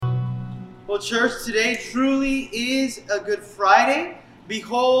Well, church, today truly is a Good Friday.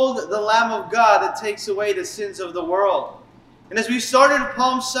 Behold the Lamb of God that takes away the sins of the world. And as we started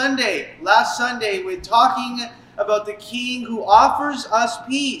Palm Sunday, last Sunday, with talking about the King who offers us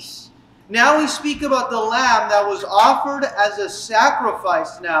peace, now we speak about the Lamb that was offered as a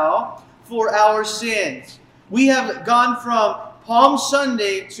sacrifice now for our sins. We have gone from Palm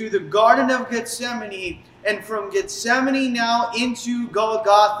Sunday to the Garden of Gethsemane, and from Gethsemane now into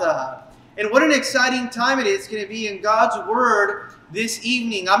Golgotha. And what an exciting time it is going to be in God's Word this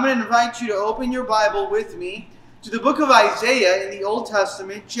evening. I'm going to invite you to open your Bible with me to the book of Isaiah in the Old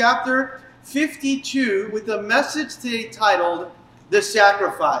Testament, chapter 52, with a message today titled, The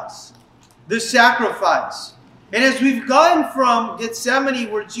Sacrifice. The Sacrifice. And as we've gone from Gethsemane,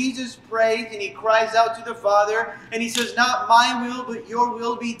 where Jesus prays and He cries out to the Father, and He says, not my will, but your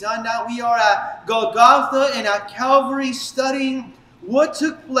will be done. Now we are at Golgotha and at Calvary studying what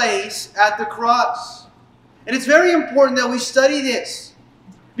took place at the cross. And it's very important that we study this,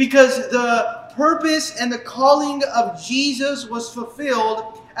 because the purpose and the calling of Jesus was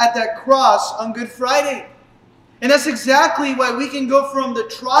fulfilled at that cross on Good Friday. And that's exactly why we can go from the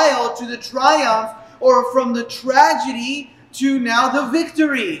trial to the triumph, or from the tragedy to now the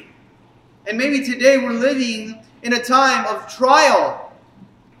victory. And maybe today we're living in a time of trial.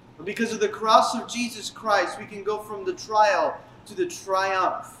 But because of the cross of Jesus Christ, we can go from the trial to the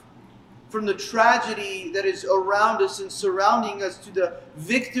triumph. From the tragedy that is around us and surrounding us to the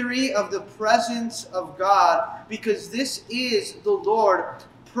victory of the presence of God. Because this is the Lord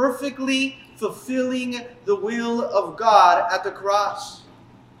perfectly fulfilling the will of God at the cross.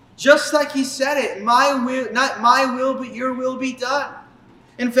 Just like He said it, my will, not my will, but your will be done.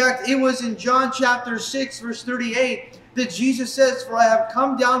 In fact, it was in John chapter 6, verse 38, that Jesus says, for I have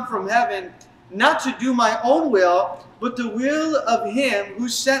come down from heaven, not to do my own will, but the will of Him who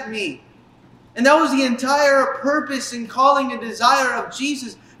sent me. And that was the entire purpose and calling and desire of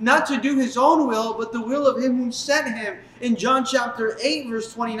Jesus, not to do His own will, but the will of Him who sent Him. In John chapter 8,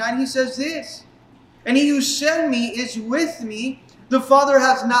 verse 29, He says this, and He who sent me is with me. The Father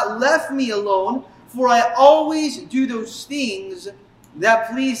has not left me alone, for I always do those things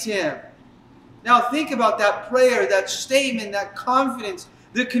that please Him. Now think about that prayer, that statement, that confidence,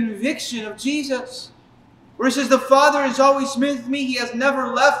 the conviction of Jesus. Where He says, the Father is always with me. He has never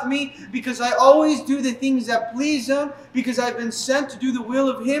left me, because I always do the things that please Him, because I've been sent to do the will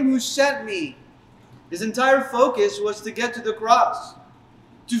of Him who sent me. His entire focus was to get to the cross,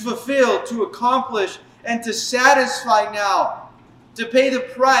 to fulfill, to accomplish, and to satisfy now, to pay the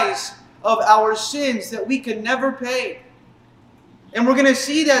price of our sins that we could never pay. And we're going to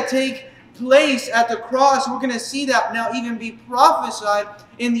see that take place at the cross. We're going to see that now even be prophesied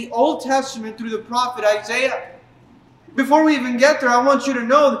in the Old Testament through the prophet Isaiah. Before we even get there, I want you to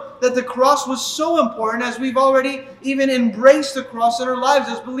know that the cross was so important, as we've already even embraced the cross in our lives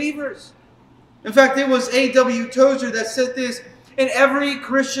as believers. In fact, it was A.W. Tozer that said this, in every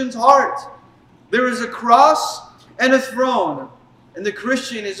Christian's heart, there is a cross and a throne. And the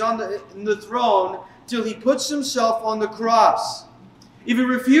Christian is on the throne till he puts himself on the cross. If he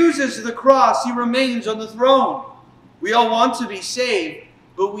refuses the cross, he remains on the throne. We all want to be saved,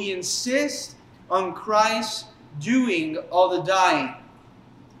 but we insist on Christ doing all the dying.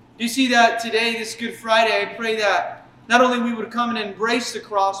 Do you see that today, this Good Friday? I pray that not only we would come and embrace the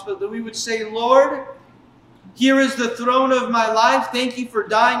cross, but that we would say, Lord, here is the throne of my life. Thank you for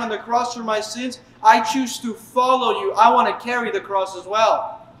dying on the cross for my sins. I choose to follow you. I want to carry the cross as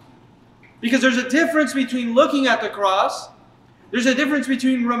well. Because there's a difference between looking at the cross, there's a difference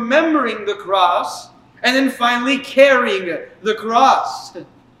between remembering the cross, and then finally carrying the cross. And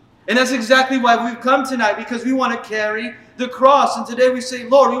that's exactly why we've come tonight, because we want to carry the cross. And today we say,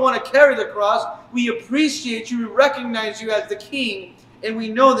 Lord, we want to carry the cross. We appreciate you. We recognize you as the King. And we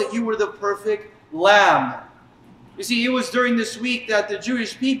know that you were the perfect Lamb. You see, it was during this week that the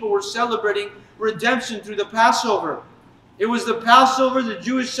Jewish people were celebrating redemption through the Passover. It was the Passover, the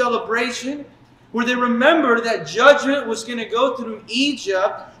Jewish celebration, where they remembered that judgment was going to go through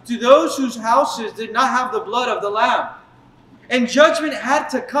Egypt to those whose houses did not have the blood of the Lamb. And judgment had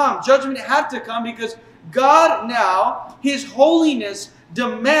to come. Judgment had to come because God now, His holiness,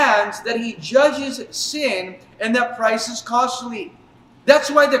 demands that He judges sin, and that price is costly.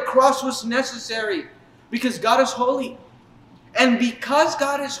 That's why the cross was necessary, because God is holy. And because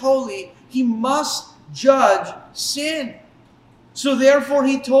God is holy, He must judge sin. So therefore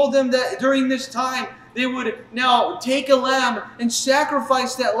He told them that during this time they would now take a lamb and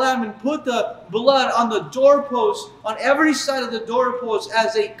sacrifice that lamb and put the blood on the doorpost, on every side of the doorpost,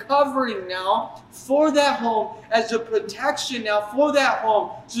 as a covering now for that home, as a protection now for that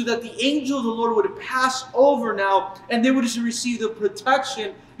home, so that the angel of the Lord would pass over now, and they would just receive the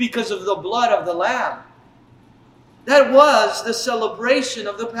protection because of the blood of the lamb. That was the celebration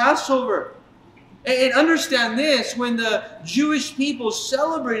of the Passover. And understand this, when the Jewish people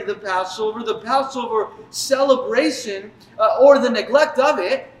celebrated the Passover celebration, or the neglect of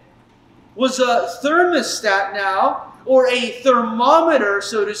it, was a thermostat now, or a thermometer,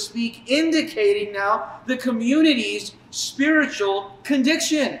 so to speak, indicating now the community's spiritual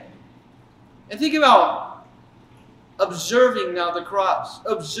condition. And think about observing now the cross,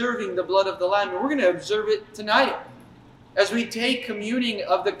 observing the blood of the Lamb. And we're going to observe it tonight as we take communing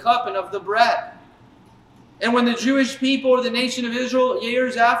of the cup and of the bread. And when the Jewish people or the nation of Israel,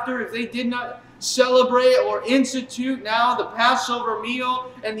 years after, if they did not celebrate or institute now the Passover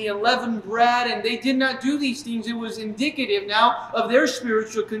meal and the unleavened bread, and they did not do these things, it was indicative now of their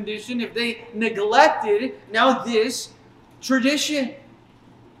spiritual condition if they neglected now this tradition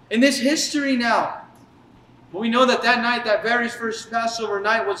and this history now. But we know that that night, that very first Passover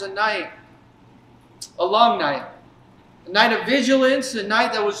night, was a long night. A night of vigilance, a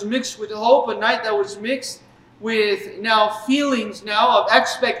night that was mixed with hope, a night that was mixed with now feelings now of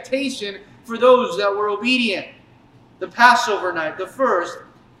expectation for those that were obedient. The Passover night, the first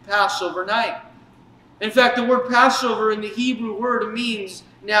Passover night. In fact, the word Passover in the Hebrew word means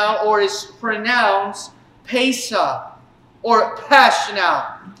now, or is pronounced Pesach, or Pesh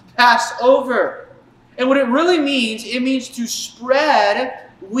now, Passover. And what it really means, it means to spread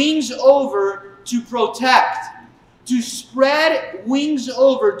wings over to protect. To spread wings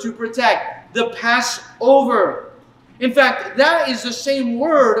over to protect. The Passover. In fact, that is the same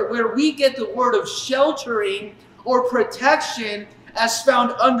word where we get the word of sheltering or protection as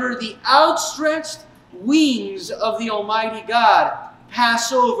found under the outstretched wings of the Almighty God.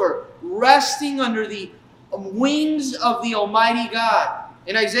 Passover. Resting under the wings of the Almighty God.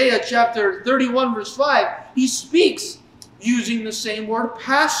 In Isaiah chapter 31 verse 5, he speaks using the same word,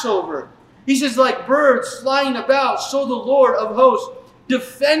 Passover. He says, like birds flying about, so the Lord of hosts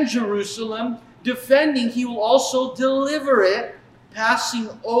defend Jerusalem. Defending, he will also deliver it. Passing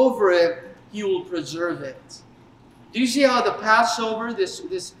over it, he will preserve it. Do you see how the Passover,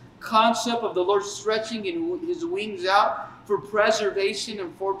 this concept of the Lord stretching his wings out for preservation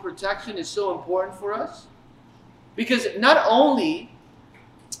and for protection, is so important for us? Because not only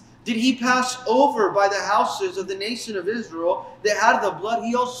did he pass over by the houses of the nation of Israel that had the blood,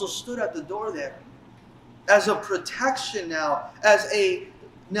 he also stood at the door there as a protection now, as a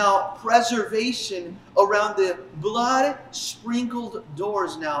now preservation around the blood sprinkled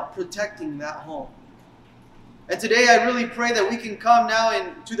doors now, protecting that home. And today I really pray that we can come now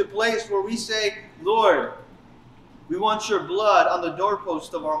into the place where we say, Lord, we want your blood on the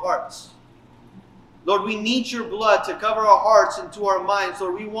doorpost of our hearts. Lord, we need your blood to cover our hearts and to our minds.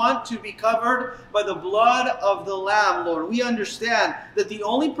 Lord, we want to be covered by the blood of the Lamb, Lord. We understand that the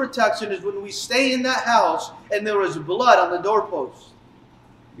only protection is when we stay in that house and there is blood on the doorpost.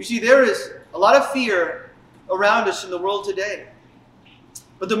 You see, there is a lot of fear around us in the world today.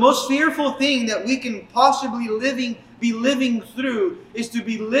 But the most fearful thing that we can possibly be living through is to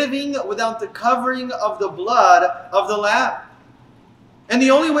be living without the covering of the blood of the Lamb. And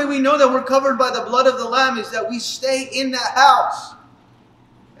the only way we know that we're covered by the blood of the Lamb is that we stay in that house.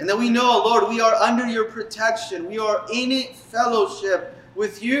 And that we know, Lord, we are under your protection. We are in fellowship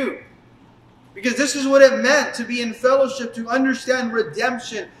with you. Because this is what it meant to be in fellowship, to understand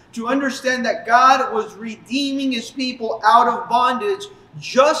redemption, to understand that God was redeeming his people out of bondage,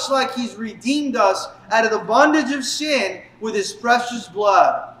 just like he's redeemed us out of the bondage of sin with his precious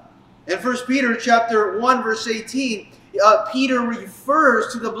blood. In 1 Peter chapter 1 verse 18, Peter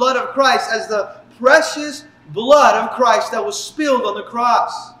refers to the blood of Christ as the precious blood of Christ that was spilled on the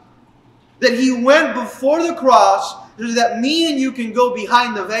cross. That he went before the cross so that me and you can go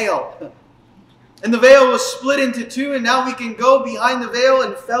behind the veil. And the veil was split into two, and now we can go behind the veil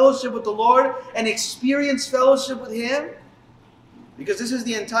and fellowship with the Lord and experience fellowship with him. Because this is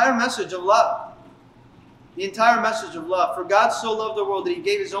the entire message of love. The entire message of love. For God so loved the world that he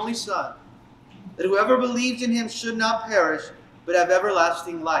gave his only Son, that whoever believes in him should not perish, but have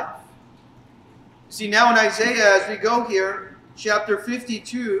everlasting life. See, now in Isaiah, as we go here, chapter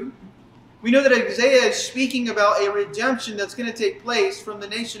 52, we know that Isaiah is speaking about a redemption that's going to take place from the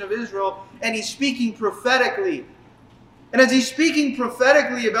nation of Israel, and he's speaking prophetically. And as he's speaking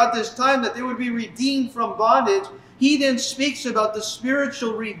prophetically about this time that they would be redeemed from bondage, he then speaks about the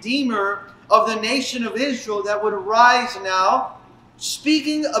spiritual redeemer of the nation of Israel that would arise now,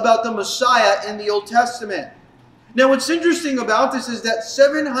 speaking about the Messiah in the Old Testament. Now what's interesting about this is that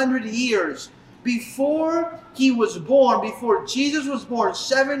 700 years before he was born, before Jesus was born,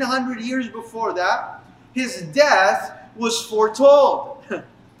 700 years before that, his death was foretold.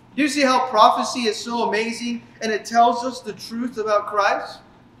 Do you see how prophecy is so amazing and it tells us the truth about Christ?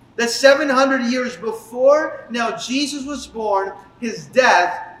 That 700 years before now Jesus was born, his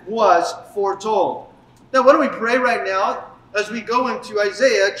death was foretold. Now what do we pray right now as we go into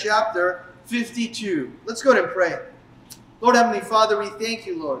Isaiah chapter 52? Let's go ahead and pray. Lord Heavenly Father, we thank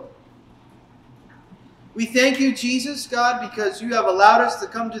you, Lord. We thank you, Jesus, God, because you have allowed us to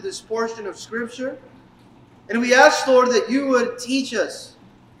come to this portion of Scripture. And we ask, Lord, that you would teach us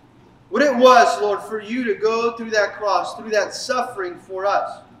what it was, Lord, for you to go through that cross, through that suffering for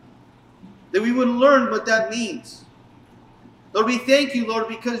us. That we would learn what that means. Lord, we thank you, Lord,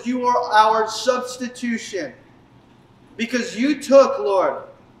 because you are our substitution. Because you took, Lord,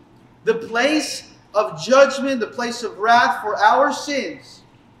 the place of judgment, the place of wrath for our sins,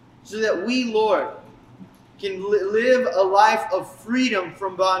 so that we, Lord, can live a life of freedom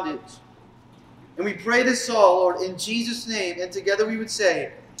from bondage. And we pray this all, Lord, in Jesus' name. And together we would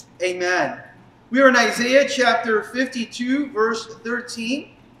say, Amen. We are in Isaiah chapter 52, verse 13.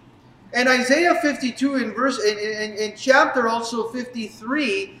 And Isaiah 52 in chapter also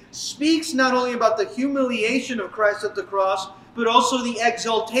 53 speaks not only about the humiliation of Christ at the cross, but also the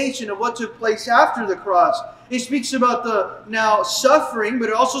exaltation of what took place after the cross. It speaks about the now suffering, but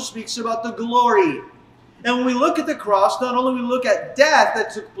it also speaks about the glory. And when we look at the cross, not only we look at death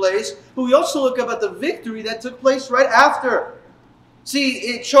that took place, but we also look about the victory that took place right after.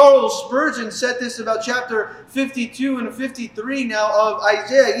 See, Charles Spurgeon said this about chapter 52 and 53 now of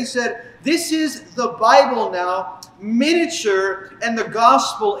Isaiah. He said, this is the Bible now, miniature, and the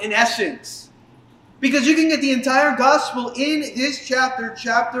gospel in essence. Because you can get the entire gospel in this chapter,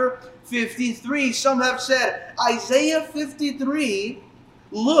 chapter 53. Some have said Isaiah 53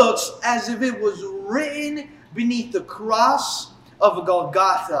 looks as if it was written beneath the cross of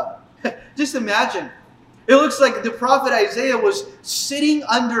Golgotha. Just imagine. It looks like the prophet Isaiah was sitting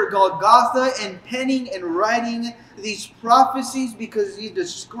under Golgotha and penning and writing these prophecies because he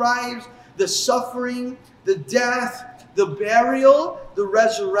describes the suffering, the death, the burial, the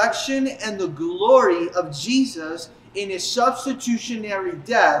resurrection, and the glory of Jesus in his substitutionary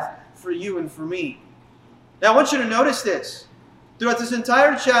death for you and for me. Now I want you to notice this. Throughout this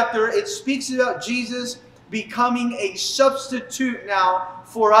entire chapter, it speaks about Jesus becoming a substitute now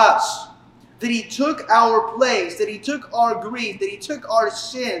for us. That he took our place, that he took our grief, that he took our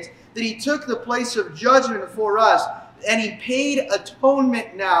sins, that he took the place of judgment for us, and he paid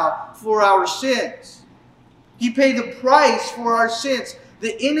atonement now for our sins. He paid the price for our sins.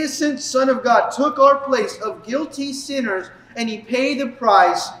 The innocent Son of God took our place of guilty sinners, and he paid the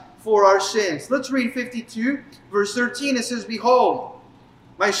price for our sins. Let's read 52, verse 13. It says, behold,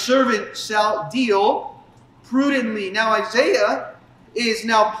 my servant shall deal prudently. Now Isaiah is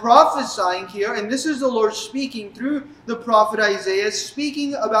now prophesying here, and this is the Lord speaking through the prophet Isaiah,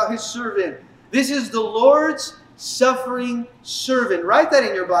 speaking about his servant. This is the Lord's suffering servant. Write that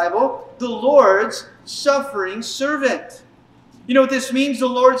in your Bible. The Lord's suffering servant. You know what this means, the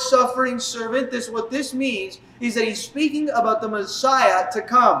Lord's suffering servant? What this means is that he's speaking about the Messiah to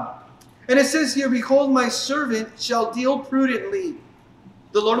come. And it says here, behold, my servant shall deal prudently.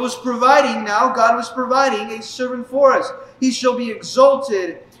 The Lord was providing now, God was providing a servant for us. He shall be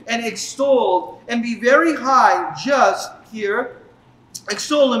exalted and extolled and be very high, just here,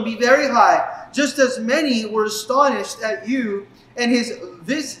 extol and be very high, just as many were astonished at you, and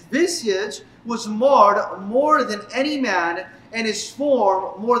his visage was marred more than any man, and his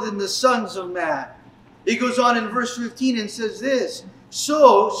form more than the sons of man. It goes on in verse 15 and says this,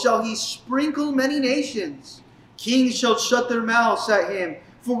 so shall he sprinkle many nations. Kings shall shut their mouths at him.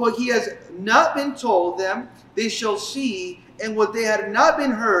 For what he has not been told them, they shall see, and what they had not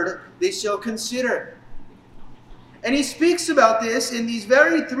been heard, they shall consider. And he speaks about this in these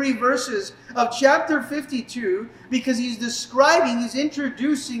very 3 verses of chapter 52, because he's describing, he's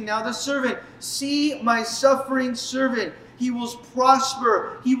introducing now the servant. See my suffering servant. He will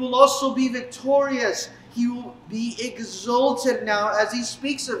prosper. He will also be victorious. He will be exalted now as he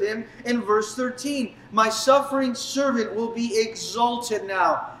speaks of him in verse 13. My suffering servant will be exalted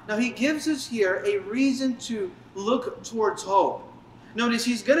now. Now he gives us here a reason to look towards hope. Notice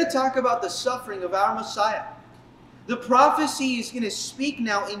he's going to talk about the suffering of our Messiah. The prophecy is going to speak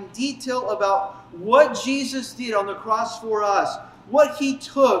now in detail about what Jesus did on the cross for us, what he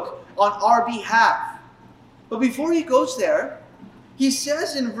took on our behalf. But before he goes there, he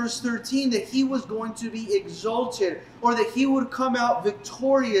says in verse 13 that he was going to be exalted, or that he would come out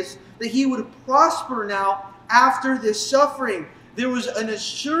victorious, that he would prosper now after this suffering. There was an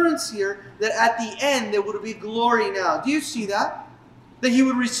assurance here that at the end there would be glory now. Do you see that? That he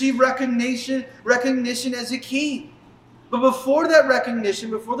would receive recognition as a king. But before that recognition,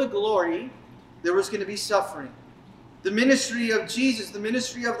 before the glory, there was going to be suffering. The ministry of Jesus, the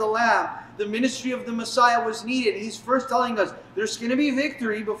ministry of the Lamb, the ministry of the Messiah was needed. He's first telling us there's going to be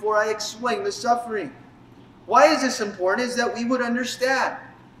victory before I explain the suffering. Why is this important? Is that we would understand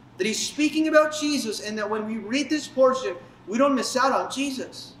that he's speaking about Jesus, and that when we read this portion, we don't miss out on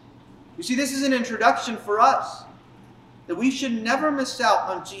Jesus. You see, this is an introduction for us, that we should never miss out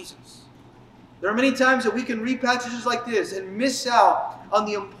on Jesus. There are many times that we can read passages like this and miss out on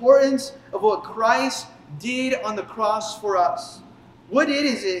the importance of what Christ did on the cross for us. What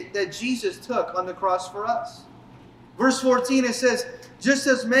is it that Jesus took on the cross for us? Verse 14, it says, just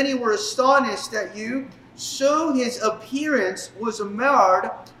as many were astonished at you, so his appearance was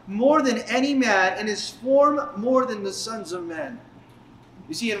marred more than any man, and his form more than the sons of men.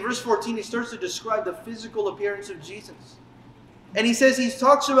 You see, in verse 14, he starts to describe the physical appearance of Jesus. And he says, he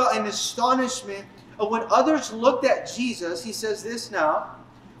talks about an astonishment of when others looked at Jesus. He says this now,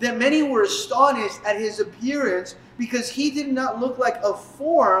 that many were astonished at his appearance because he did not look like a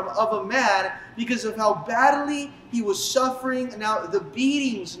form of a man, because of how badly he was suffering now, the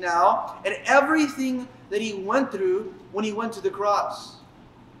beatings now, and everything that he went through when he went to the cross.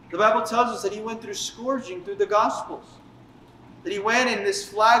 The Bible tells us that he went through scourging through the Gospels. That he went in this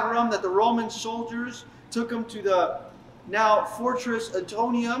flagrum, that the Roman soldiers took him to the now fortress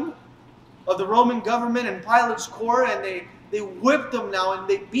Antonium of the Roman government and Pilate's court, and they whipped him now, and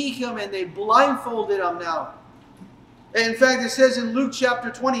they beat him, and they blindfolded him now. And in fact, it says in Luke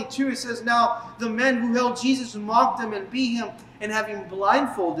chapter 22, it says, now the men who held Jesus mocked him and beat him, and having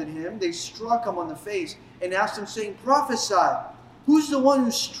blindfolded him, they struck him on the face and asked him, saying, prophesy, who's the one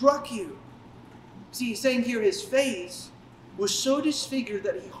who struck you? See, he's saying here his face was so disfigured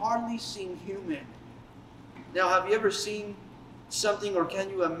that he hardly seemed human. Now, have you ever seen something, or can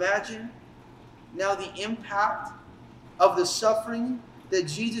you imagine now the impact of the suffering that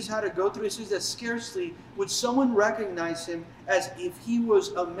Jesus had to go through? It says that scarcely would someone recognize him as if he was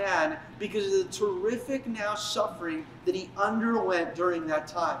a man, because of the terrific now suffering that he underwent during that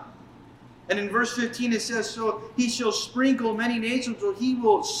time. And in verse 15 it says, so he shall sprinkle many nations, or he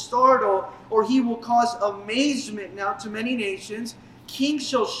will startle, or he will cause amazement now to many nations. Kings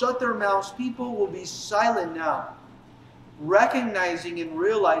shall shut their mouths, people will be silent now, recognizing and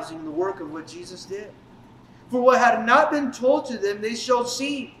realizing the work of what Jesus did. For what had not been told to them, they shall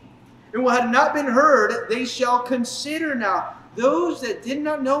see. And what had not been heard, they shall consider now. Those that did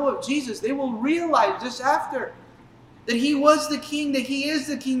not know of Jesus, they will realize this after. That he was the king, that he is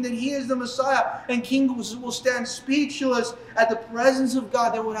the king, that he is the Messiah. And kings will stand speechless at the presence of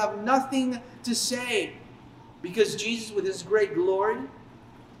God. They will have nothing to say. Because Jesus, with his great glory,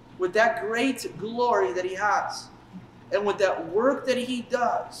 with that great glory that he has, and with that work that he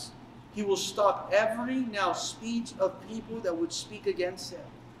does, he will stop every now speech of people that would speak against him.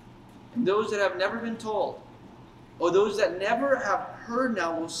 And those that have never been told, or those that never have heard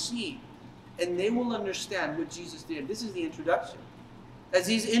now, will see, and they will understand what Jesus did. This is the introduction. As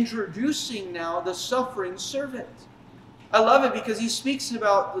he's introducing now the suffering servant. I love it because he speaks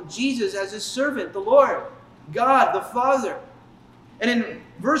about Jesus as his servant, the Lord, God, the Father. And in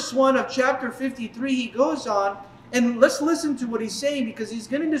verse 1 of chapter 53, he goes on, and let's listen to what he's saying, because he's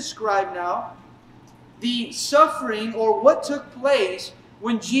going to describe now the suffering, or what took place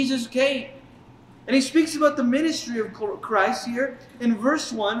when Jesus came. And he speaks about the ministry of Christ here in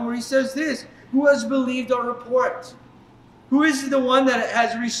verse 1, where he says this, who has believed our report? Who is the one that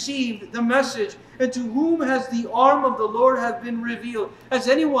has received the message? And to whom has the arm of the Lord have been revealed? Has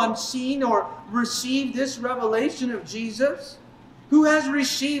anyone seen or received this revelation of Jesus? Who has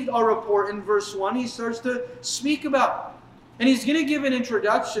received our report? In verse 1, he starts to speak about. And he's going to give an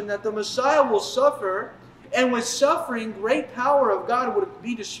introduction that the Messiah will suffer, and with suffering, great power of God would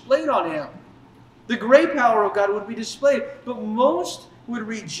be displayed on him. The great power of God would be displayed, but most would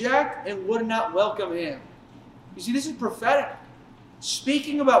reject and would not welcome him. You see, this is prophetic.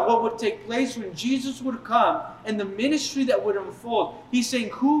 Speaking about what would take place when Jesus would come and the ministry that would unfold. He's saying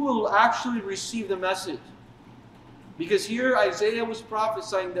who will actually receive the message. Because here Isaiah was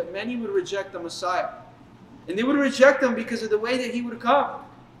prophesying that many would reject the Messiah. And they would reject him because of the way that he would come.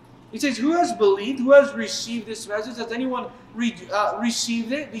 He says, who has believed? Who has received this message? Has anyone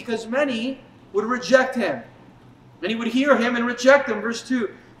received it? Because many would reject him. Many would hear him and reject him. Verse 2,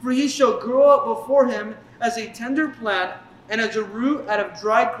 for he shall grow up before him as a tender plant and as a root out of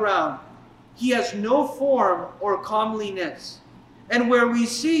dry ground. He has no form or comeliness. And where we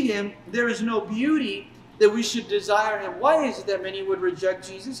see him, there is no beauty that we should desire him. Why is it that many would reject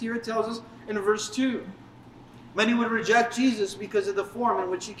Jesus? Here it tells us in verse 2. Many would reject Jesus because of the form in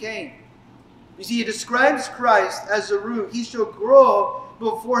which he came. You see, he describes Christ as a root. He shall grow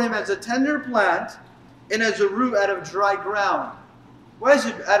before him as a tender plant and as a root out of dry ground. Why is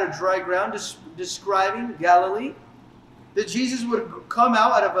it out of dry ground? Describing Galilee. That Jesus would come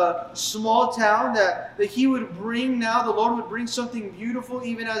out of a small town, that he would bring now, the Lord would bring something beautiful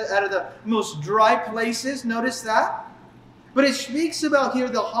even out of the most dry places. Notice that. But it speaks about here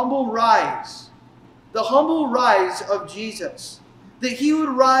the humble rise. The humble rise of Jesus. That he would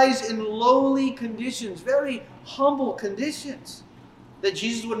rise in lowly conditions, very humble conditions. That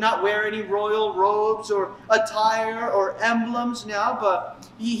Jesus would not wear any royal robes or attire or emblems now, but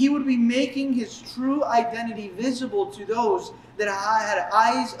he would be making his true identity visible to those that had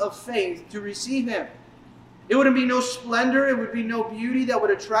eyes of faith to receive him. It wouldn't be no splendor, it would be no beauty that would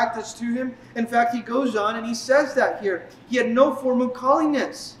attract us to him. In fact, he goes on and he says that here. He had no form of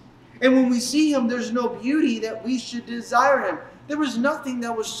callingness. And when we see him, there's no beauty that we should desire him. There was nothing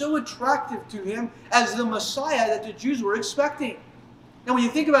that was so attractive to him as the Messiah that the Jews were expecting. Now, when you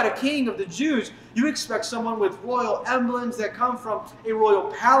think about a king of the Jews, you expect someone with royal emblems that come from a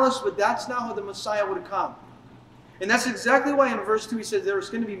royal palace, but that's not how the Messiah would come. And that's exactly why in verse 2 he says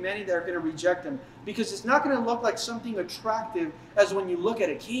there's going to be many that are going to reject him, because it's not going to look like something attractive as when you look at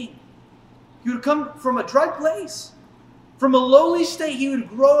a king. He would come from a dry place. From a lowly state, he would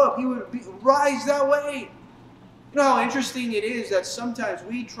grow up. He would rise that way. You know how interesting it is that sometimes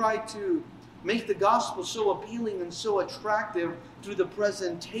we try to make the gospel so appealing and so attractive through the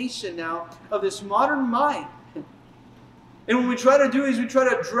presentation now of this modern mind. And what we try to do is we try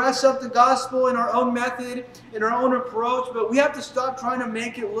to dress up the gospel in our own method, in our own approach, but we have to stop trying to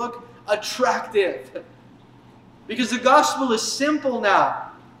make it look attractive. Because the gospel is simple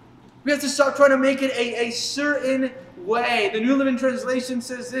now. We have to stop trying to make it a certain way. The New Living Translation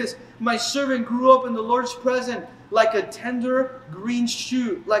says this, my servant grew up in the Lord's presence like a tender green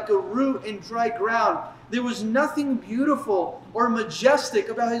shoot, like a root in dry ground. There was nothing beautiful or majestic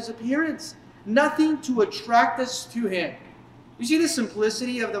about his appearance. Nothing to attract us to him. You see the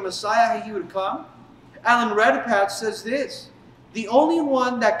simplicity of the Messiah, how he would come? Alan Redpath says this, the only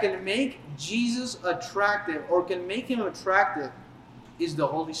one that can make Jesus attractive or can make him attractive is the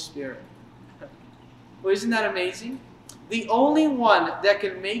Holy Spirit. Well, isn't that amazing? The only one that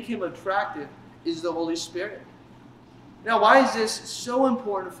can make him attractive is the Holy Spirit. Now, why is this so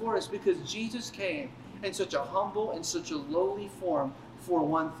important for us? Because Jesus came in such a humble and such a lowly form for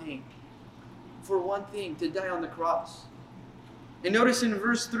one thing. For one thing, to die on the cross. And notice in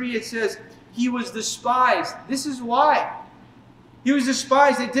verse 3 it says, he was despised. This is why. He was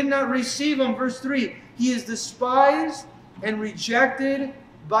despised. They did not receive him. Verse 3, he is despised and rejected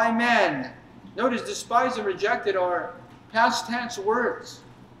by men. Notice despised and rejected are past tense words.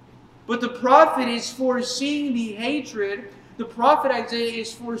 But the prophet is foreseeing the hatred. The prophet Isaiah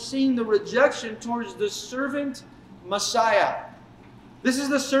is foreseeing the rejection towards the servant Messiah. This is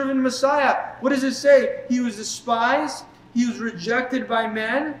the servant Messiah. What does it say? He was despised. He was rejected by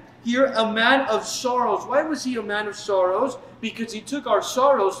men. Here, a man of sorrows. Why was he a man of sorrows? Because he took our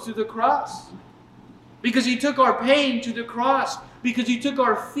sorrows to the cross. Because he took our pain to the cross. Because he took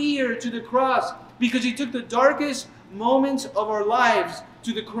our fear to the cross. Because he took the darkest moments of our lives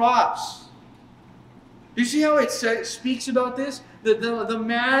to the cross. Do you see how it speaks about this? The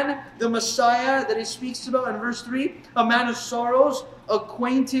man, the Messiah that it speaks about in verse 3, a man of sorrows,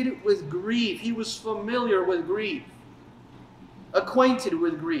 acquainted with grief. He was familiar with grief. Acquainted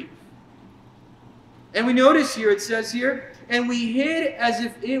with grief. And we notice here, it says here, and we hid as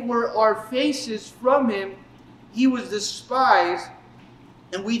if it were our faces from him. He was despised,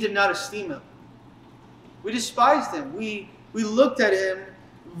 and we did not esteem him. We despised him. We looked at him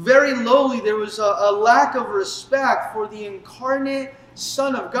very lowly. There was a lack of respect for the incarnate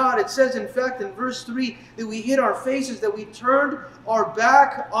Son of God. It says, in fact, in verse 3, that we hid our faces, that we turned our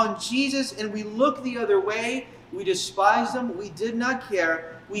back on Jesus, and we looked the other way. We despised him. We did not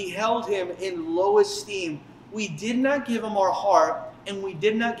care. We held him in low esteem. We did not give him our heart, and we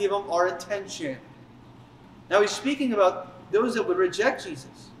did not give him our attention. Now he's speaking about those that would reject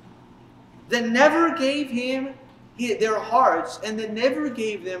Jesus, that never gave him their hearts, and that never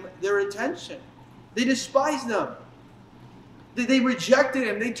gave them their attention. They despised them. They rejected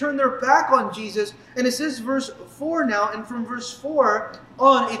him. They turned their back on Jesus. And it says verse 4 now, and from verse 4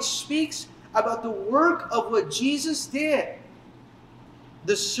 on, it speaks about the work of what Jesus did.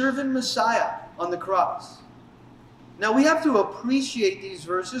 The servant Messiah on the cross. Now we have to appreciate these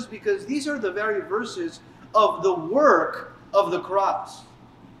verses because these are the very verses of the work of the cross.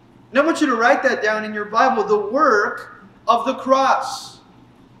 And I want you to write that down in your Bible, the work of the cross.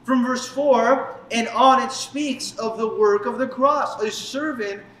 From verse 4 and on, it speaks of the work of the cross. A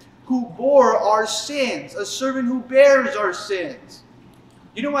servant who bore our sins. A servant who bears our sins.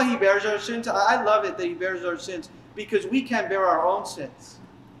 You know why he bears our sins? I love it that he bears our sins because we can't bear our own sins.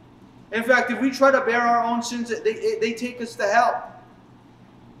 In fact, if we try to bear our own sins, they take us to hell.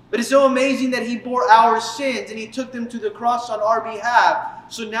 But it's so amazing that he bore our sins and he took them to the cross on our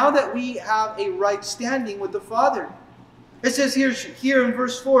behalf. So now that we have a right standing with the Father. It says here in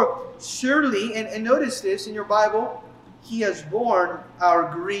verse 4, surely, and notice this in your Bible, he has borne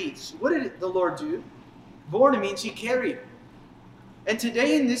our griefs. What did the Lord do? Borne means he carried. And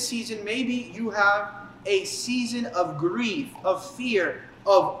today in this season, maybe you have a season of grief, of fear,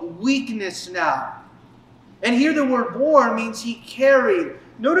 of weakness now. And here the word borne means he carried.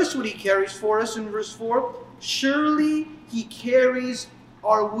 Notice what he carries for us in verse 4. Surely he carries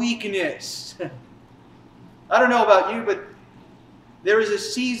our weakness. I don't know about you, but there is a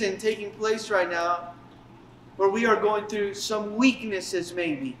season taking place right now where we are going through some weaknesses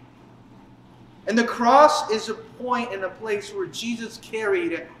maybe. And the cross is a point and a place where Jesus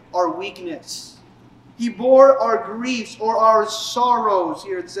carried our weakness. He bore our griefs or our sorrows,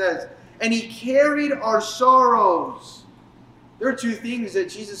 here it says. And he carried our sorrows. There are two things that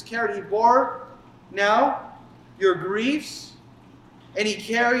Jesus carried. He bore now your griefs and he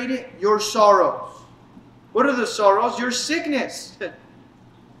carried your sorrows. What are the sorrows? Your sickness.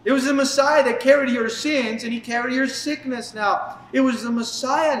 It was the Messiah that carried your sins and he carried your sickness now. It was the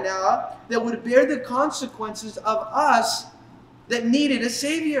Messiah now that would bear the consequences of us that needed a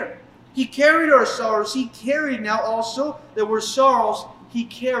Savior. He carried our sorrows. He carried now also that were sorrows. He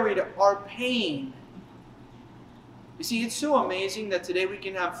carried our pain. You see, it's so amazing that today we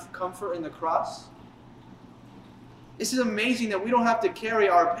can have comfort in the cross. This is amazing that we don't have to carry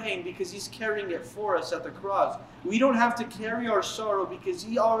our pain because he's carrying it for us at the cross. We don't have to carry our sorrow because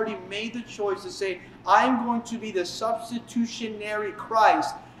he already made the choice to say, I'm going to be the substitutionary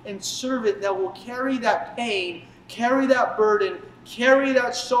Christ and servant that will carry that pain, carry that burden, carry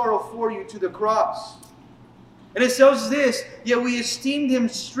that sorrow for you to the cross. And it says this, yet we esteemed him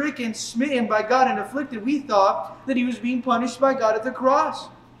stricken, smitten by God, and afflicted. We thought that he was being punished by God at the cross.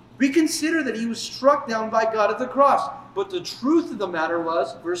 We consider that he was struck down by God at the cross. But the truth of the matter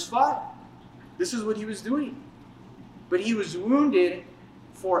was, verse 5, this is what he was doing. But he was wounded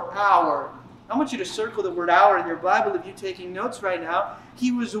for our. I want you to circle the word our in your Bible if you're taking notes right now.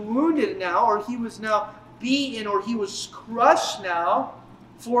 He was wounded now, or he was now beaten, or he was crushed now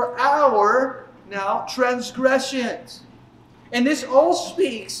for our now transgressions. And this all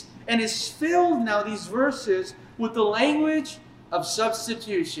speaks and is filled now, these verses, with the language of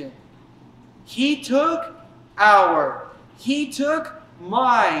substitution. He took our. He took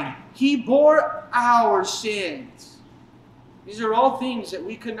mine. He bore our sins. These are all things that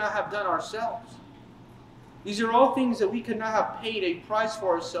we could not have done ourselves. These are all things that we could not have paid a price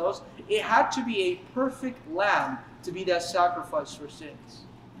for ourselves. It had to be a perfect lamb to be that sacrifice for sins.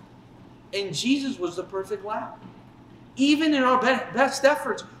 And Jesus was the perfect lamb. Even in our best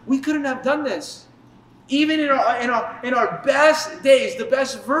efforts, we couldn't have done this. Even in our best days, the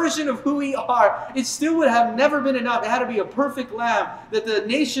best version of who we are, it still would have never been enough. It had to be a perfect lamb that the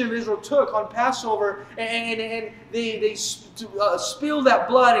nation of Israel took on Passover, and they spilled that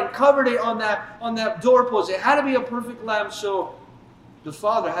blood and covered it on that doorpost. It had to be a perfect lamb, so the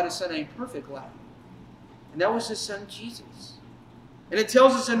Father had to send a perfect lamb. And that was his son Jesus. And it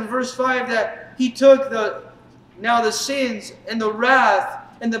tells us in verse 5 that he took the sins and the wrath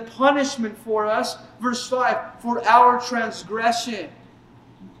and the punishment for us, verse 5, for our transgression.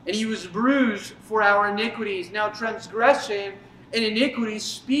 And he was bruised for our iniquities. Now transgression and iniquity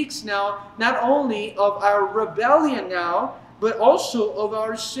speaks now not only of our rebellion now, but also of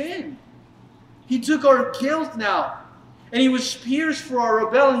our sin. He took our guilt now. And he was pierced for our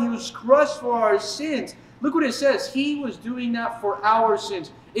rebellion. He was crushed for our sins. Look what it says. He was doing that for our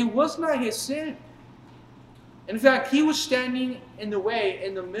sins. It was not his sin. In fact, he was standing in the way,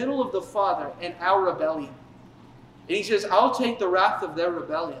 in the middle of the Father and our rebellion. And he says, I'll take the wrath of their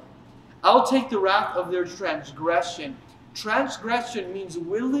rebellion. I'll take the wrath of their transgression. Transgression means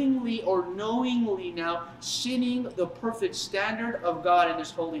willingly or knowingly now sinning the perfect standard of God in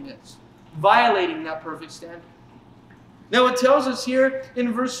his holiness. Violating that perfect standard. Now it tells us here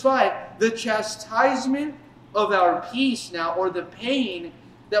in verse 5, the chastisement of our peace now, or the pain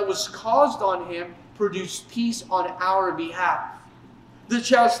that was caused on him, produced peace on our behalf. The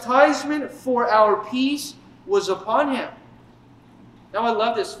chastisement for our peace was upon him. Now I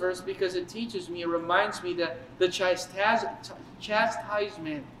love this verse because it teaches me, it reminds me that the chastisement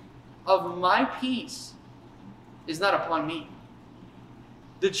of my peace is not upon me.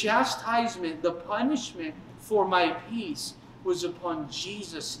 The chastisement, the punishment for my peace was upon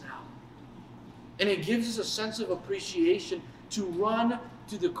Jesus now. And it gives us a sense of appreciation to run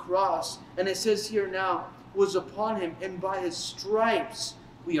to the cross. And it says here now, was upon him, and by his stripes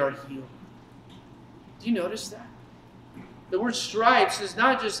we are healed. Do you notice that? The word stripes is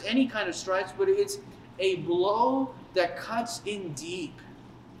not just any kind of stripes, but it's a blow that cuts in deep.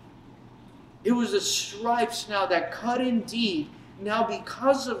 It was the stripes now that cut in deep. Now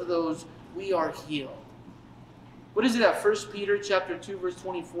because of those, we are healed. What is it that 1 Peter chapter 2 verse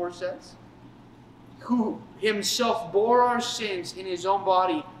 24 says? Who himself bore our sins in his own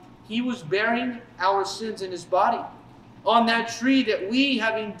body. He was bearing our sins in his body. On that tree that we,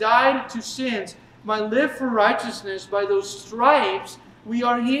 having died to sins, might live for righteousness, by those stripes we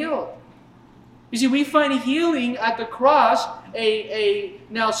are healed. You see, we find healing at the cross, a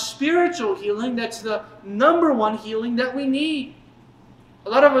now spiritual healing. That's the number one healing that we need. A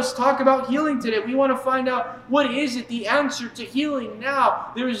lot of us talk about healing today. We want to find out, what is it, the answer to healing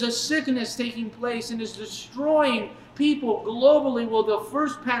now? There is a sickness taking place and is destroying people globally. Well, the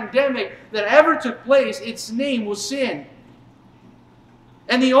first pandemic that ever took place, its name was sin.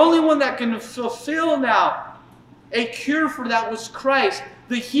 And the only one that can fulfill now a cure for that was Christ.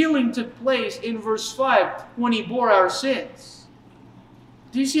 The healing took place in verse 5 when he bore our sins.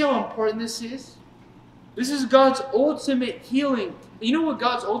 Do you see how important this is? This is God's ultimate healing. You know what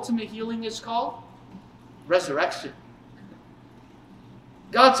God's ultimate healing is called? Resurrection.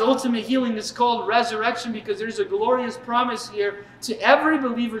 God's ultimate healing is called resurrection because there's a glorious promise here to every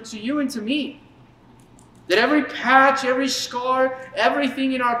believer, to you and to me. That every patch, every scar,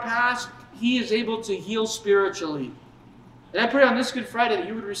 everything in our past, He is able to heal spiritually. And I pray on this Good Friday that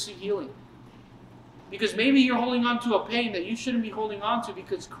you would receive healing. Because maybe you're holding on to a pain that you shouldn't be holding on to,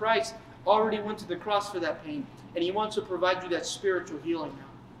 because Christ already went to the cross for that pain. And He wants to provide you that spiritual healing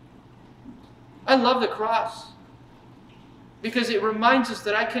now. I love the cross. Because it reminds us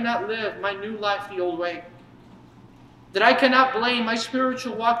that I cannot live my new life the old way. That I cannot blame my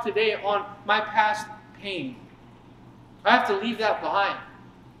spiritual walk today on my past pain. I have to leave that behind.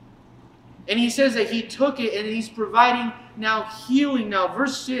 And He says that He took it and He's providing now healing. Now,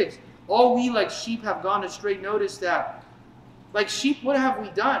 verse 6, all we like sheep have gone astray. Notice that. Like sheep, what have we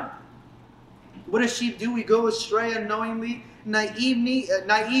done? What does sheep do? We go astray unknowingly, naively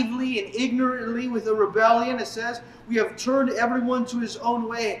and ignorantly with a rebellion. It says, we have turned everyone to his own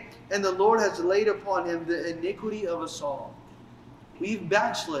way, and the Lord has laid upon him the iniquity of us all. We've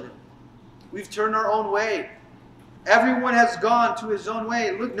backslidden. We've turned our own way. Everyone has gone to his own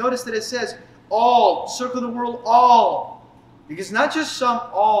way. Look, notice that it says all. Circle the world, all. Because not just some,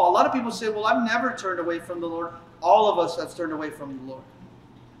 all. A lot of people say, well, I've never turned away from the Lord. All of us have turned away from the Lord.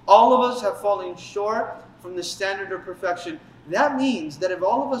 All of us have fallen short from the standard of perfection. That means that if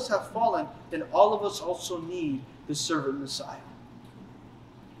all of us have fallen, then all of us also need the servant Messiah.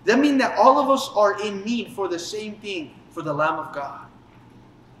 That means that all of us are in need for the same thing, for the Lamb of God.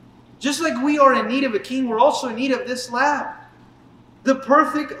 Just like we are in need of a king, we're also in need of this Lamb. The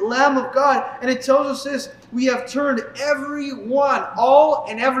perfect Lamb of God. And it tells us this, we have turned everyone, all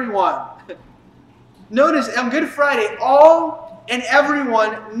and everyone. Notice on Good Friday, all and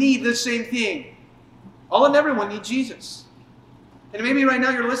everyone need the same thing. All and everyone need Jesus. And maybe right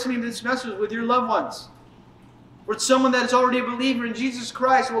now you're listening to this message with your loved ones. Or it's someone that is already a believer in Jesus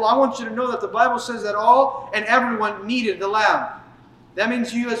Christ. Well, I want you to know that the Bible says that all and everyone needed the Lamb. That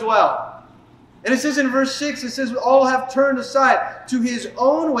means you as well. And it says in verse 6, it says, we all have turned aside to his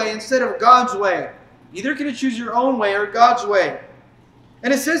own way instead of God's way. Either can you choose your own way or God's way.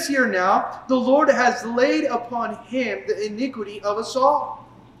 And it says here now, the Lord has laid upon him the iniquity of us all.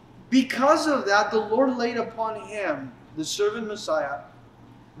 Because of that, the Lord laid upon him, the servant Messiah,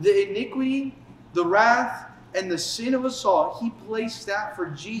 the iniquity, the wrath, and the sin of us all. He placed that for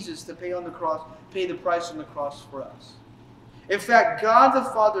Jesus to pay on the cross, pay the price on the cross for us. In fact, God the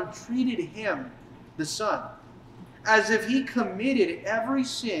Father treated him, the Son, as if he committed every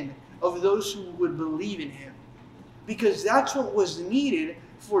sin of those who would believe in him. Because that's what was needed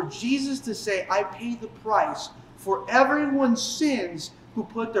for Jesus to say, I pay the price for everyone's sins who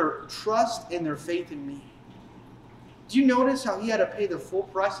put their trust and their faith in me. Do you notice how he had to pay the full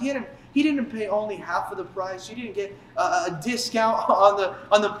price? He He didn't pay only half of the price. He didn't get a discount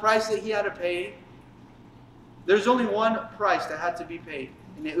on the price that he had to pay. There's only one price that had to be paid,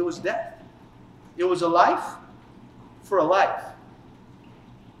 and it was death. It was a life for a life.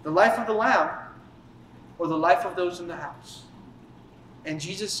 The life of the lamb or the life of those in the house. And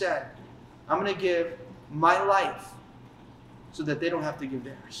Jesus said, I'm going to give my life so that they don't have to give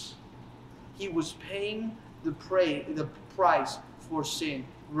theirs. He was paying the price for sin.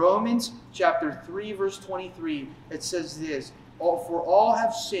 Romans chapter 3 verse 23, it says this, for all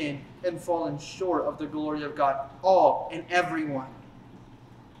have sinned and fallen short of the glory of God. All and everyone.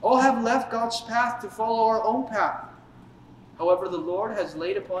 All have left God's path to follow our own path. However, the Lord has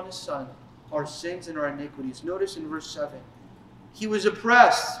laid upon His Son our sins and our iniquities. Notice in verse 7. He was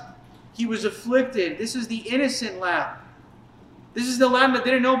oppressed. He was afflicted. This is the innocent lamb. This is the lamb that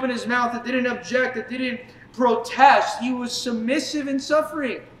didn't open his mouth, that didn't object, that didn't protest. He was submissive in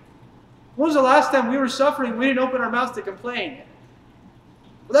suffering. When was the last time we were suffering, we didn't open our mouths to complain?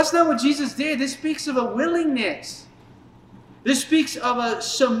 Well, that's not what Jesus did. This speaks of a willingness. This speaks of a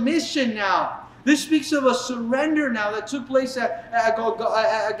submission now. This speaks of a surrender now that took place at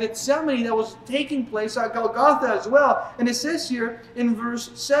Gethsemane, that was taking place at Golgotha as well. And it says here in verse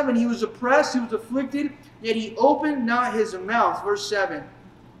 7, He was oppressed, He was afflicted, yet He opened not His mouth. Verse 7.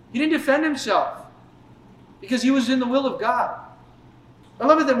 He didn't defend Himself because He was in the will of God. I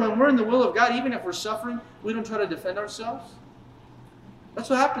love it that when we're in the will of God, even if we're suffering, we don't try to defend ourselves.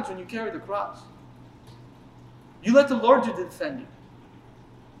 That's what happens when you carry the cross. You let the Lord do the defending.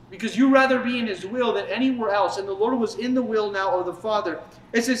 Because you rather be in His will than anywhere else. And the Lord was in the will now of the Father.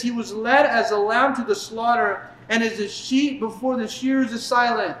 It says, He was led as a lamb to the slaughter, and as a sheep before the shears is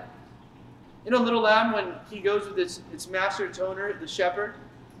silent. You know, a little lamb, when he goes with its master, its owner, the shepherd,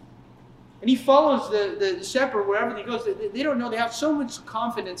 and he follows the shepherd wherever he goes. They don't know. They have so much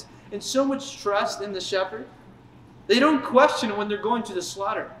confidence and so much trust in the shepherd. They don't question when they're going to the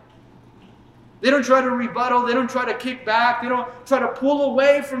slaughter. They don't try to rebuttal. They don't try to kick back. They don't try to pull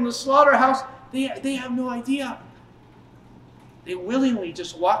away from the slaughterhouse. They have no idea. They willingly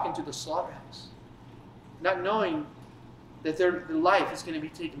just walk into the slaughterhouse, not knowing that their life is going to be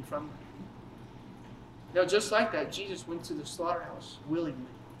taken from them. Now, just like that, Jesus went to the slaughterhouse willingly.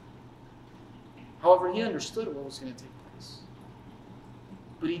 However, He understood what was going to take place.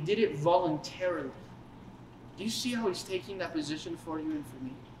 But He did it voluntarily. Do you see how He's taking that position for you and for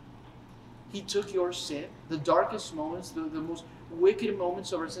me? He took your sin, the darkest moments, the most wicked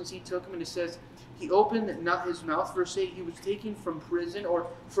moments of our sins. He took them, and it says, He opened not His mouth. Verse 8, He was taken from prison or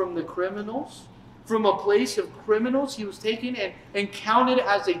from the criminals. From a place of criminals, He was taken and counted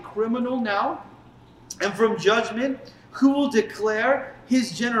as a criminal now. And from judgment, who will declare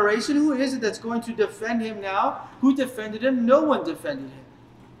His generation? Who is it that's going to defend Him now? Who defended Him? No one defended Him.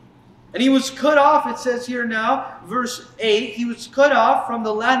 And He was cut off, it says here now, verse 8, He was cut off from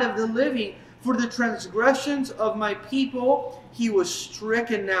the land of the living. For the transgressions of my people, He was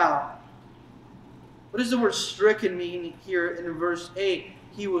stricken now. What does the word stricken mean here in verse 8?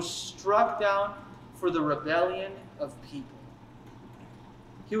 He was struck down for the rebellion of people.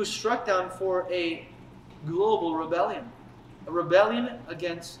 He was struck down for a global rebellion. A rebellion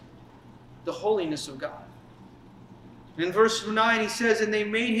against the holiness of God. In verse 9 he says, and they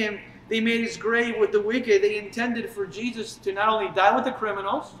made His grave with the wicked. They intended for Jesus to not only die with the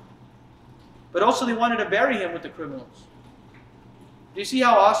criminals, but also they wanted to bury Him with the criminals. Do you see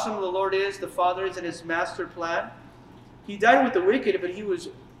how awesome the Lord is, the Father is, in His master plan? He died with the wicked, but He was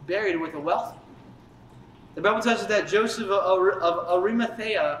buried with the wealthy. The Bible tells us that Joseph of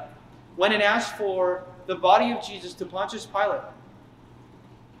Arimathea went and asked for the body of Jesus to Pontius Pilate.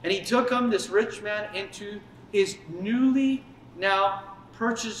 And he took him, this rich man, into his newly now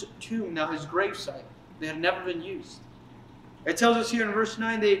purchased tomb, now his gravesite. They had never been used. It tells us here in verse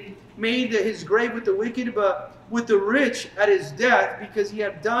 9, they made His grave with the wicked, but with the rich at His death, because He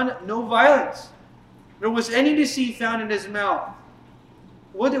had done no violence, nor was any deceit found in His mouth.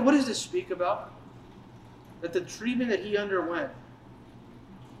 What does this speak about? That the treatment that He underwent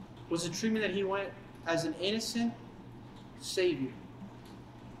was the treatment that He went as an innocent Savior.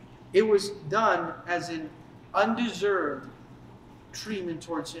 It was done as an undeserved treatment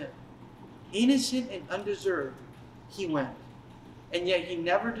towards Him. Innocent and undeserved, He went. And yet He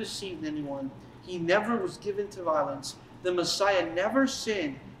never deceived anyone. He never was given to violence. The Messiah never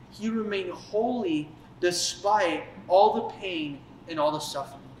sinned. He remained holy despite all the pain and all the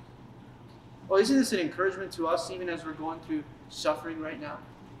suffering. Well, isn't this an encouragement to us even as we're going through suffering right now?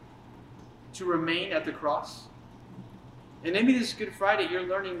 To remain at the cross? And maybe this Good Friday, you're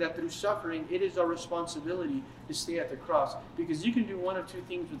learning that through suffering, it is our responsibility to stay at the cross. Because you can do one of two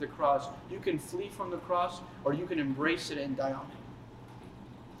things with the cross. You can flee from the cross, or you can embrace it and die on it.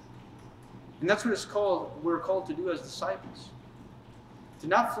 And that's what we're called to do as disciples. To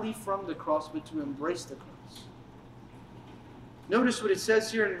not flee from the cross, but to embrace the cross. Notice what it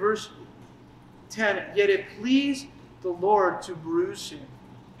says here in verse 10. Yet it pleased the Lord to bruise him.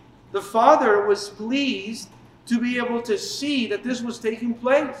 The Father was pleased to be able to see that this was taking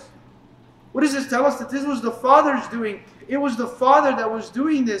place. What does this tell us? That this was the Father's doing. It was the Father that was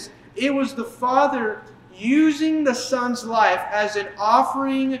doing this. It was the Father using the Son's life as an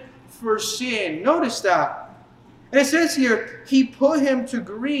offering for sin. Notice that. And it says here, He put him to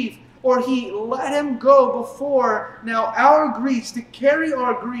grief, or He let him go before now our griefs, to carry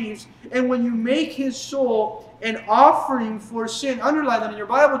our griefs. And when you make His soul an offering for sin, underline that in your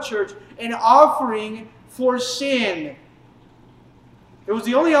Bible, church, an offering for sin. It was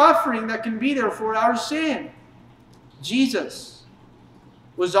the only offering that can be there for our sin. Jesus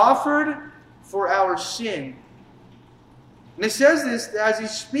was offered for our sin. And it says this as He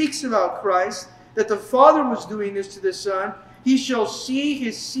speaks about Christ, that the Father was doing this to the Son. He shall see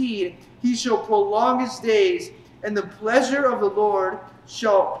His seed, He shall prolong His days, and the pleasure of the Lord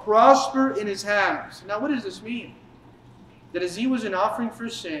shall prosper in His hands. Now what does this mean? That as He was an offering for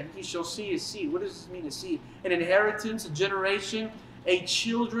sin, He shall see His seed. What does this mean, a seed? An inheritance, a generation, a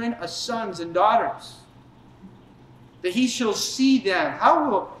children, a sons and daughters. That He shall see them. How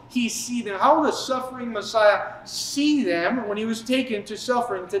will He see them? How will the suffering Messiah see them when He was taken to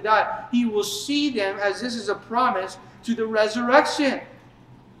suffering, to die? He will see them as this is a promise to the resurrection.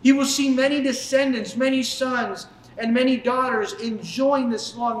 He will see many descendants, many sons, and many daughters enjoying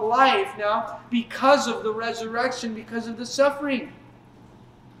this long life now because of the resurrection, because of the suffering.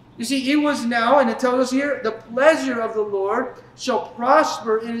 You see, it was now, and it tells us here, the pleasure of the Lord shall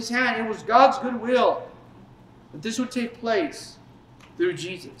prosper in His hand. It was God's good will that this would take place through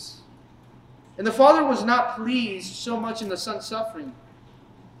Jesus. And the Father was not pleased so much in the Son's suffering.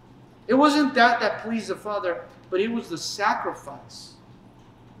 It wasn't that pleased the Father, but it was the sacrifice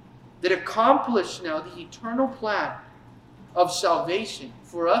that accomplished now the eternal plan of salvation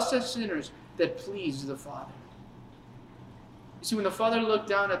for us as sinners that pleased the Father. You see, when the Father looked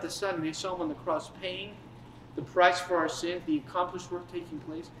down at the Son and He saw Him on the cross paying the price for our sins, the accomplished work taking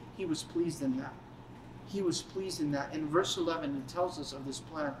place, He was pleased in that. He was pleased in that. In verse 11, it tells us of this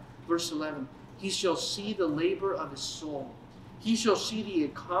plan. Verse 11, He shall see the labor of His soul. He shall see the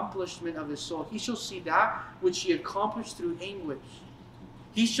accomplishment of His soul. He shall see that which He accomplished through anguish.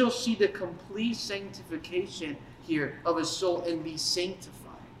 He shall see the complete sanctification here of His soul and be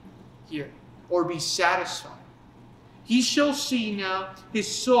sanctified here, or be satisfied. He shall see now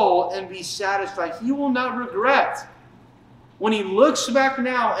His soul and be satisfied. He will not regret. When He looks back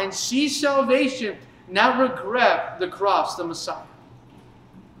now and sees salvation, not regret the cross, the Messiah.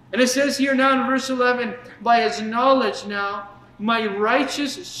 And it says here now in verse 11, by His knowledge now, my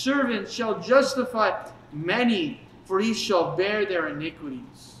righteous servant shall justify many, for he shall bear their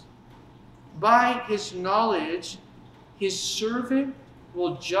iniquities. By His knowledge, His servant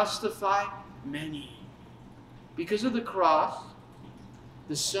will justify many. Because of the cross,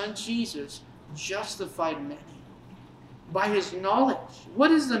 the Son Jesus justified many. By His knowledge.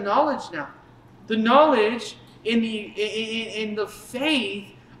 What is the knowledge now? The knowledge in the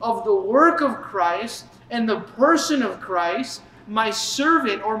faith of the work of Christ and the person of Christ, my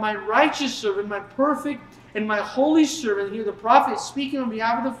servant or my righteous servant, my perfect and my holy servant, here the prophet speaking on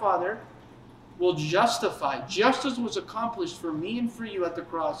behalf of the Father, will justify, just as was accomplished for me and for you at the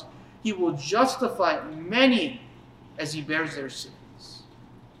cross, He will justify many as He bears their sins.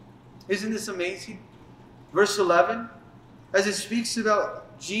 Isn't this amazing? Verse 11, as it speaks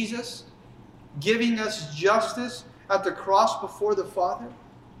about Jesus giving us justice at the cross before the Father,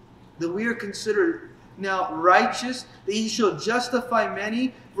 that we are considered now righteous, that He shall justify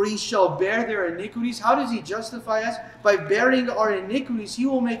many, for He shall bear their iniquities. How does He justify us? By bearing our iniquities, He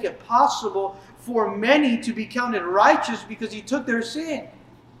will make it possible for many to be counted righteous because He took their sin.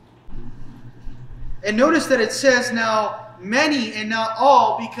 And notice that it says now many and not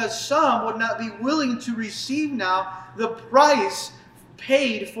all, because some would not be willing to receive now the price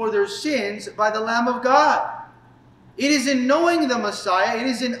paid for their sins by the Lamb of God. It is in knowing the Messiah, it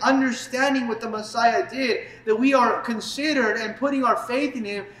is in understanding what the Messiah did, that we are considered, and putting our faith in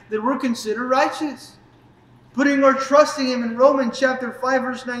Him, that we're considered righteous. Putting our trust in Him. In Romans chapter 5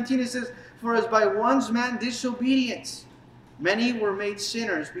 verse 19 it says, for as by one man's disobedience many were made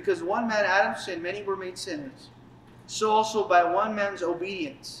sinners, because one man, Adam, sinned, many were made sinners. So also by one man's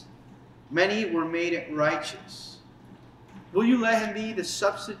obedience many were made righteous. Will you let him be the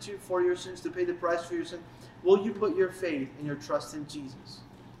substitute for your sins, to pay the price for your sin? Will you put your faith and your trust in Jesus?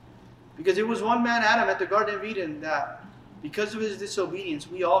 Because it was one man, Adam, at the Garden of Eden, that because of his disobedience,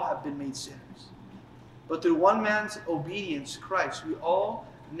 we all have been made sinners. But through one man's obedience, Christ, we all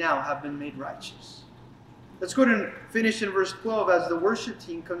now have been made righteous. Let's go to finish in verse 12. As the worship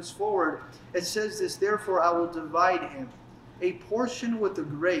team comes forward, it says this, therefore I will divide him a portion with the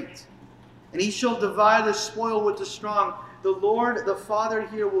great, and he shall divide the spoil with the strong. The Lord, the Father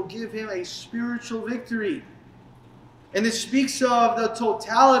here, will give him a spiritual victory. And this speaks of the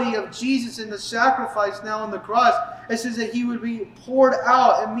totality of Jesus in the sacrifice now on the cross. It says that he would be poured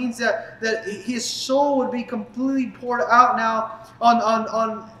out. It means that his soul would be completely poured out now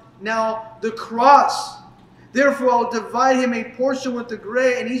on now the cross. Therefore I will divide him a portion with the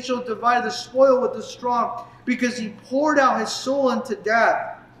great, and he shall divide the spoil with the strong, because he poured out his soul unto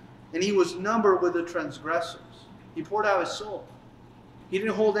death, and he was numbered with the transgressors. He poured out his soul. He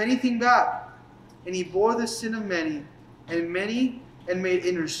didn't hold anything back. And he bore the sin of many, and made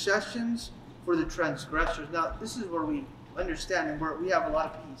intercessions for the transgressors. Now, this is where we understand and where we have a lot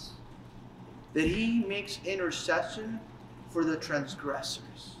of peace. That he makes intercession for the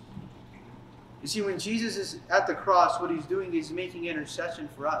transgressors. You see, when Jesus is at the cross, what he's doing is making intercession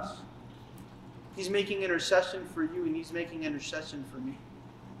for us. He's making intercession for you, and he's making intercession for me.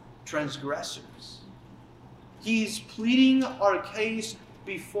 Transgressors. He's pleading our case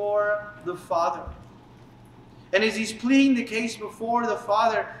before the Father. And as he's pleading the case before the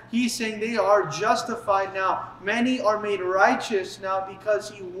Father, he's saying they are justified now. Many are made righteous now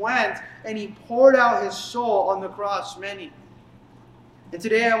because he went and he poured out his soul on the cross. Many. And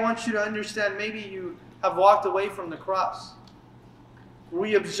today I want you to understand, maybe you have walked away from the cross.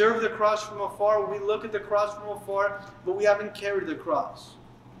 We observe the cross from afar. We look at the cross from afar, but we haven't carried the cross.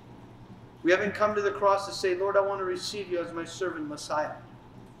 We haven't come to the cross to say, Lord, I want to receive you as my servant Messiah.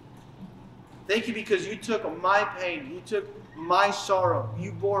 Thank you because you took my pain. You took my sorrow.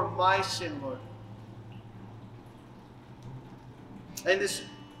 You bore my sin, Lord. And this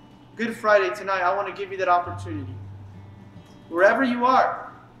Good Friday tonight, I want to give you that opportunity. Wherever you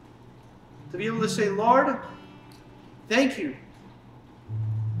are, to be able to say, Lord, thank you.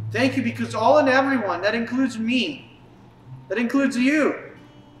 Thank you because all and everyone, that includes me, that includes you,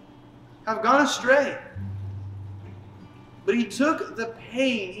 have gone astray. But he took the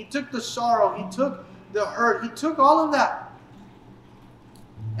pain, he took the sorrow, he took the hurt, he took all of that.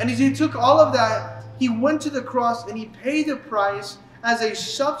 And as he took all of that, he went to the cross and he paid the price as a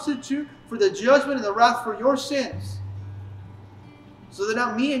substitute for the judgment and the wrath for your sins. So that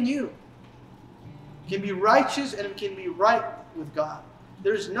now me and you can be righteous and can be right with God.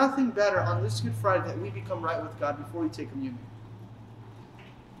 There's nothing better on this Good Friday that we become right with God before we take communion.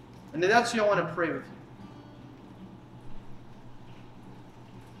 And that's you. I want to pray with you.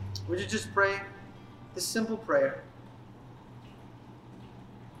 Would you just pray this simple prayer?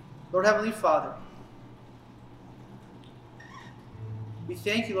 Lord Heavenly Father, we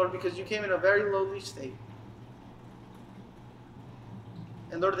thank you, Lord, because you came in a very lowly state.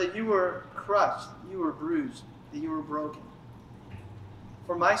 And Lord, that you were crushed, you were bruised, that you were broken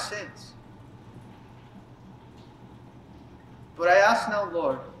for my sins. But I ask now,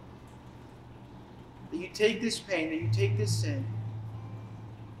 Lord, that you take this pain, that you take this sin,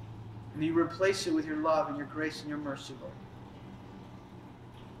 and you replace it with your love and your grace and your mercy, Lord.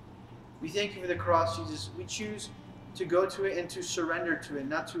 We thank you for the cross, Jesus. We choose to go to it and to surrender to it,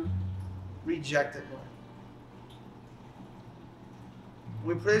 not to reject it, Lord.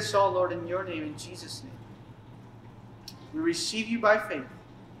 We pray this all, Lord, in your name, in Jesus' name. We receive you by faith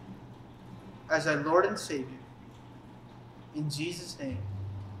as our Lord and Savior. In Jesus' name,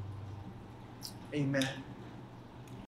 amen.